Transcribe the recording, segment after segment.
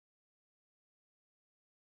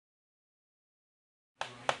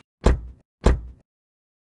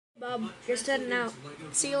Bob, just heading out.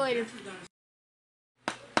 See you later.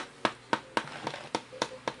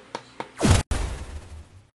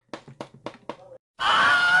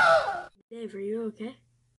 Dave, are you okay?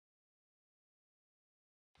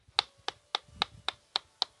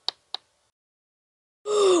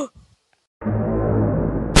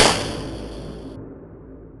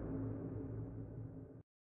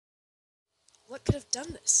 What could have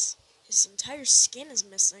done this? His entire skin is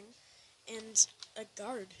missing, and a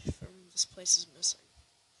guard from this place is missing.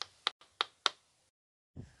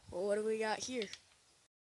 Well, what do we got here?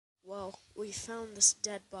 Well, we found this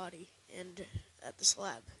dead body at this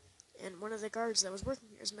lab, and one of the guards that was working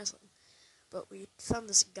here is missing. But we found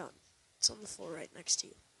this gun. It's on the floor right next to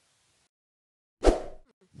you.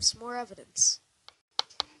 Some more evidence.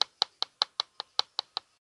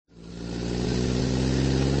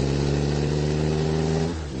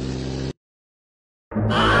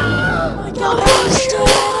 Oh my God!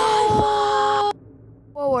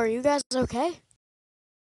 Whoa, are you guys okay?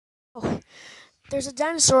 Oh, there's a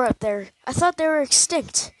dinosaur up there. I thought they were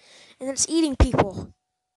extinct, and it's eating people.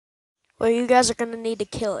 Well, you guys are gonna need to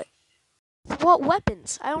kill it. What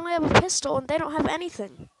weapons? I only have a pistol, and they don't have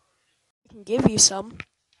anything. I can give you some.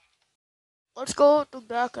 Let's go out the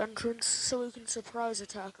back entrance so we can surprise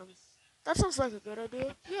attack them. That sounds like a good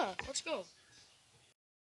idea. Yeah, let's go.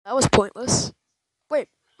 That was pointless. Wait,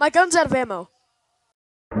 my gun's out of ammo.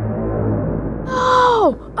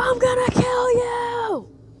 No! I'm gonna kill you!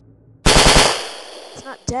 It's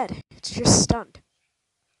not dead. It's just stunned.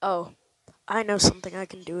 Oh, I know something I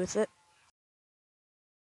can do with it.